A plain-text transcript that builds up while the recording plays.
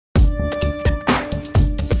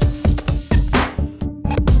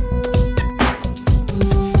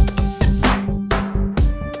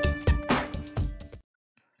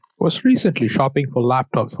Was recently shopping for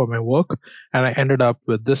laptops for my work, and I ended up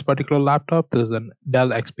with this particular laptop. This is an Dell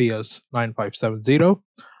XPS 9570.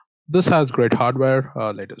 This has great hardware,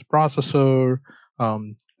 latest processor,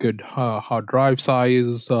 good hard drive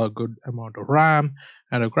size, good amount of RAM,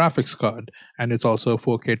 and a graphics card. And it's also a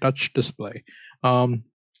 4K touch display. And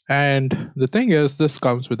the thing is, this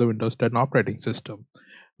comes with a Windows 10 operating system.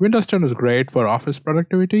 Windows 10 is great for office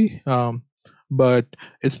productivity, but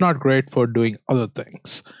it's not great for doing other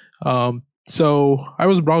things. So I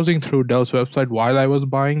was browsing through Dell's website while I was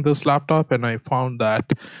buying this laptop, and I found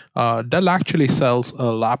that Dell actually sells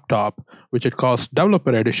a laptop which it calls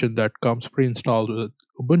Developer Edition that comes pre-installed with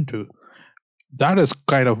Ubuntu. That is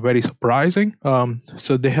kind of very surprising.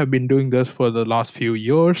 So they have been doing this for the last few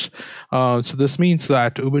years. So this means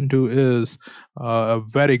that Ubuntu is a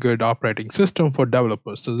very good operating system for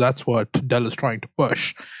developers. So that's what Dell is trying to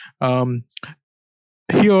push.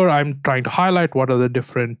 Here, I'm trying to highlight what are the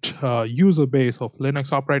different user base of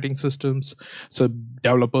Linux operating systems. So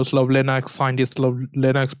developers love Linux, scientists love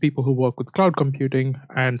Linux, people who work with cloud computing,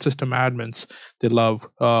 and system admins, they love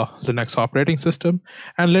Linux operating system.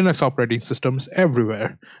 And Linux operating systems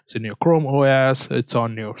everywhere. It's in your Chrome OS, it's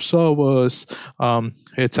on your servers.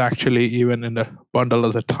 It's actually even in the bundle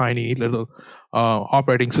as a tiny little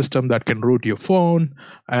operating system that can root your phone,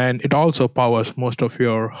 and it also powers most of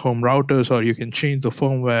your home routers, or you can change the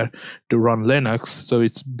firmware to run Linux. So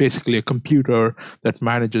it's basically a computer that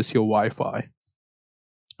manages your Wi-Fi.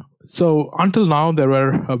 So until now, there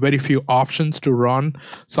were very few options to run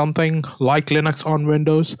something like Linux on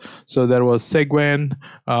Windows. So there was Cygwin,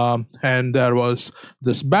 and there was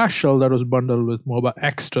this bash shell that was bundled with Mobile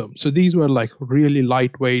Xterm. So these were like really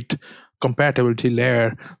lightweight compatibility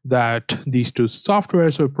layer that these two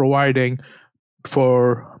softwares were providing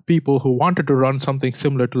for people who wanted to run something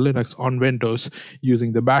similar to Linux on Windows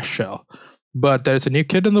using the bash shell. But there's a new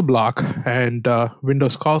kid in the block, and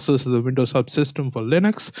Windows calls this the Windows Subsystem for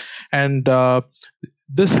Linux. And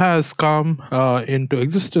this has come into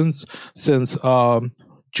existence since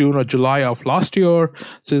June or July of last year,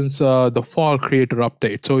 since the fall creator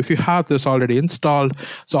update. So if you have this already installed,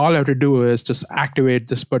 so all you have to do is just activate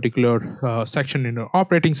this particular section in your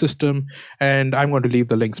operating system, and I'm going to leave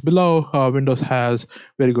the links below. Windows has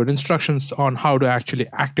very good instructions on how to actually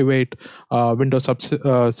activate Windows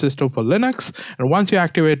Subsystem for Linux. And once you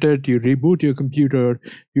activate it, you reboot your computer,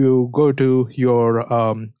 you go to your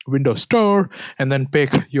Windows Store, and then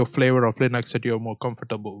pick your flavor of Linux that you're more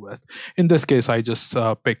comfortable with. In this case, I just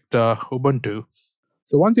picked Ubuntu.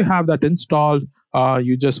 So once you have that installed,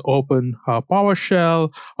 you just open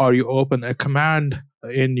PowerShell, or you open a command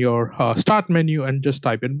in your start menu and just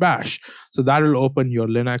type in bash. So that will open your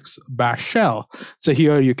Linux bash shell. So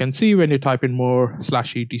here you can see when you type in more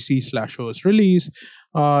 /etc/os release,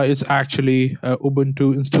 it's actually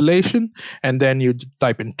Ubuntu installation, and then you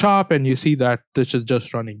type in top and you see that this is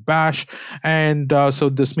just running bash. And so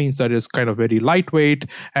this means that it's kind of very lightweight,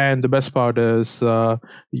 and the best part is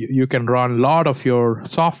you can run a lot of your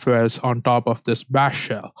softwares on top of this bash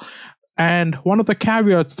shell. And one of the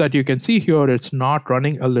caveats that you can see here, it's not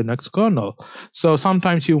running a Linux kernel. So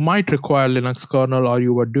sometimes you might require Linux kernel, or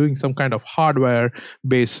you were doing some kind of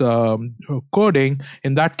hardware-based coding.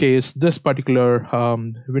 In that case, this particular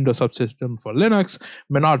Windows Subsystem for Linux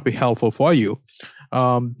may not be helpful for you.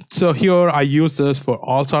 So here I use this for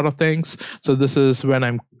all sort of things. So this is when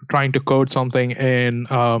I'm trying to code something in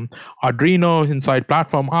Arduino inside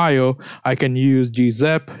Platform IO, I can use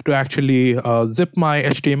gzip to actually zip my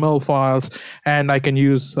HTML files, and I can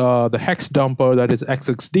use the hex dumper, that is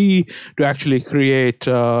XXD, to actually create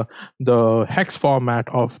the hex format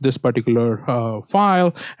of this particular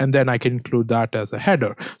file, and then I can include that as a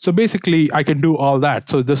header. So basically, I can do all that.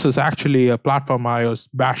 So this is actually a Platform IO's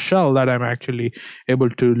bash shell that I'm actually able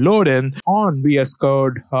to load in. On VS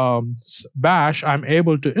Code bash, I'm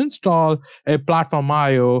able to install a Platform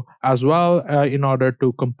IO as well in order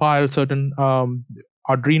to compile certain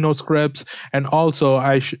Arduino scripts, and also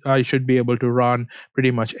I should be able to run pretty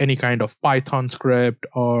much any kind of Python script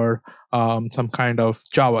or some kind of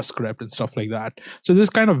JavaScript and stuff like that. So this is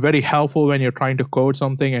kind of very helpful when you're trying to code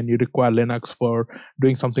something and you require Linux for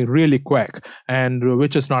doing something really quick, and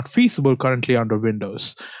which is not feasible currently under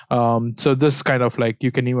Windows. So this kind of like,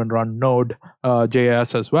 you can even run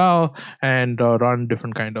Node.js as well, and run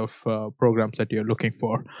different kind of programs that you're looking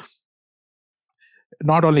for.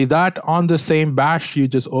 Not only that, on the same bash, you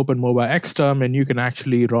just open Mobile Xterm, and you can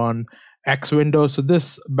actually run X window. So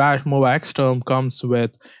this bash mova X term comes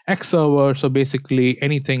with X server. So basically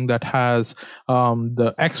anything that has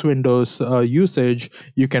the X Windows usage,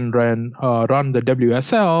 you can run the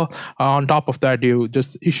WSL. On top of that, you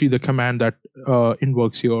just issue the command that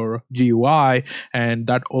invokes your GUI, and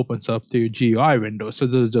that opens up the GUI window. So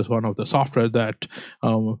this is just one of the software that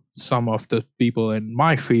some of the people in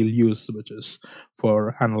my field use, which is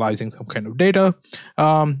for analyzing some kind of data.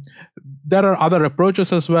 There are other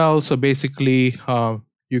approaches as well. So basically,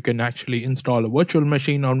 you can actually install a virtual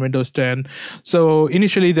machine on Windows 10. So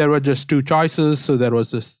initially there were just two choices. So there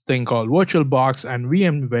was this thing called VirtualBox and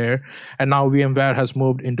VMware, and now VMware has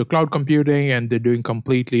moved into cloud computing and they're doing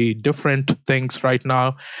completely different things right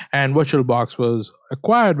now. And VirtualBox was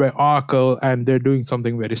acquired by Oracle, and they're doing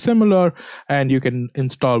something very similar. And you can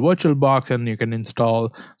install VirtualBox and you can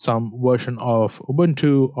install some version of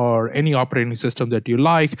Ubuntu or any operating system that you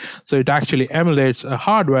like. So it actually emulates a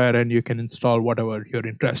hardware, and you can install whatever you're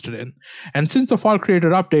interested in. And since the fall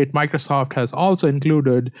creator update, Microsoft has also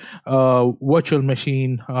included virtual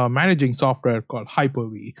machine managing software called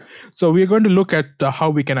Hyper-V. So we're going to look at how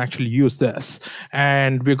we can actually use this.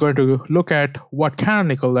 And we're going to look at what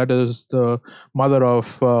Canonical, that is the mother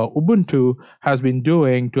of Ubuntu, has been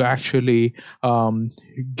doing to actually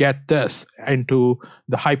get this into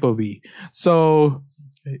the Hyper-V. So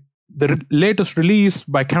the latest release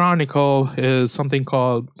by Canonical is something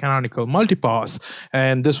called Canonical Multipass,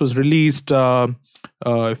 and this was released a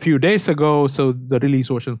few days ago. So the release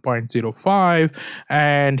version 0.05,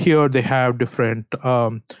 and here they have different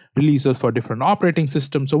releases for different operating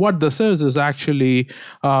systems. So what this is actually,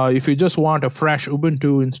 if you just want a fresh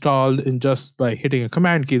Ubuntu installed in just by hitting a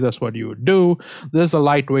command key, that's what you would do. This is a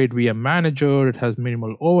lightweight VM manager. It has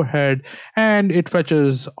minimal overhead, and it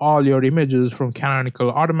fetches all your images from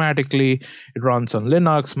Canonical automatically. It runs on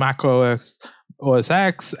Linux, Mac OS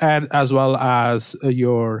X, and as well as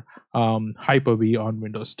your Hyper-V on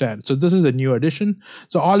Windows 10. So this is a new addition.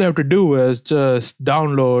 So all you have to do is just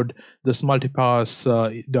download this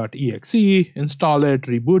multipass.exe, install it,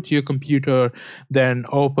 reboot your computer, then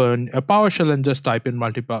open a PowerShell and just type in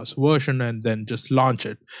multipass version and then just launch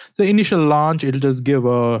it. So initial launch, it'll just give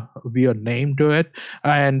a weird name to it,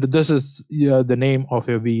 and this is the name of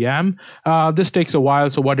your VM. This takes a while.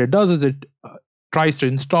 So what it does is it tries to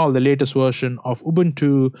install the latest version of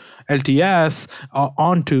Ubuntu LTS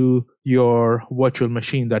onto your virtual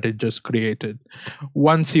machine that it just created.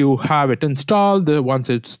 Once you have it installed, once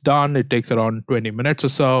it's done, it takes around 20 minutes or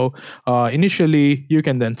so. Initially, you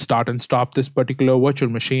can then start and stop this particular virtual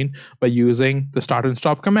machine by using the start and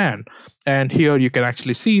stop command. And here you can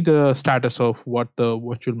actually see the status of what the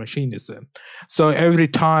virtual machine is in. So every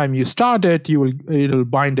time you start it, it'll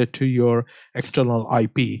bind it to your external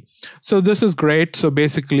IP. So this is great. So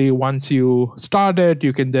basically, once you start it,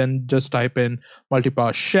 you can then just type in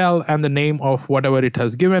multipass shell and the name of whatever it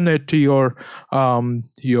has given it to your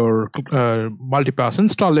multipass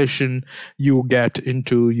installation. You get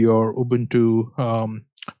into your Ubuntu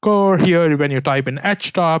core. Here, when you type in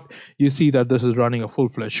htop, you see that this is running a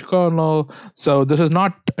full-fledged kernel. So this is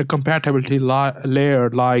not a compatibility layer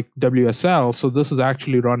like WSL. So this is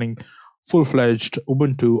actually running full-fledged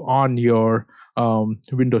Ubuntu on your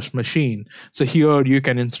Windows machine. So here you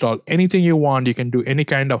can install anything you want. You can do any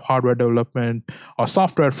kind of hardware development or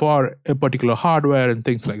software for a particular hardware and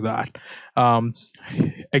things like that.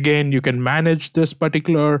 Again, you can manage this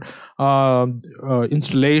particular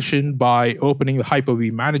installation by opening the Hyper-V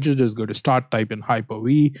manager. Just go to start, type in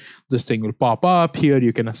Hyper-V. This thing will pop up. Here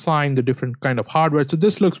you can assign the different kind of hardware. So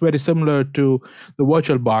this looks very similar to the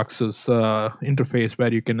VirtualBox's interface,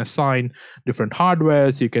 where you can assign different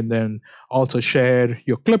hardwares. You can then also share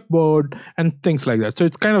your clipboard and things like that. So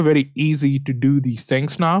it's kind of very easy to do these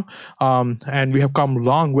things now. And we have come a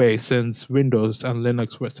long way since Windows and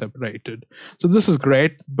Linux were separated. So this is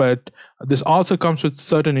great, but this also comes with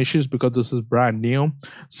certain issues because this is brand new.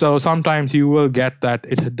 So sometimes you will get that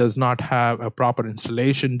it does not have a proper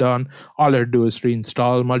installation done. All you do is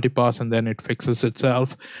reinstall multipass and then it fixes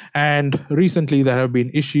itself. And recently there have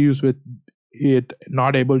been issues with it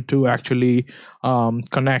not able to actually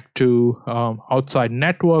connect to outside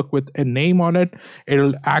network with a name on it.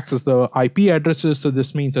 It'll access the IP addresses. So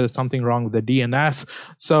this means there's something wrong with the DNS.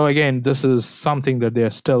 So again, this is something that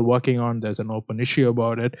they're still working on. There's an open issue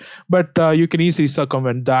about it, but you can easily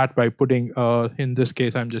circumvent that by putting, in this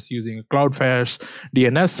case, I'm just using a Cloudflare's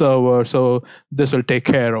DNS server. So this will take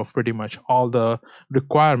care of pretty much all the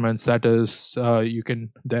requirements. That is, you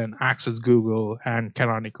can then access Google and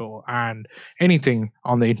Canonical and anything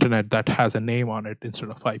on the internet that has a name on it instead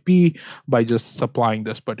of IP by just supplying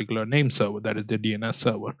this particular name server, that is the DNS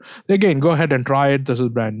server. Again, go ahead and try it. This is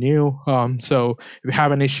brand new. So if you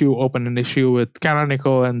have an issue, open an issue with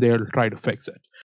Canonical and they'll try to fix it.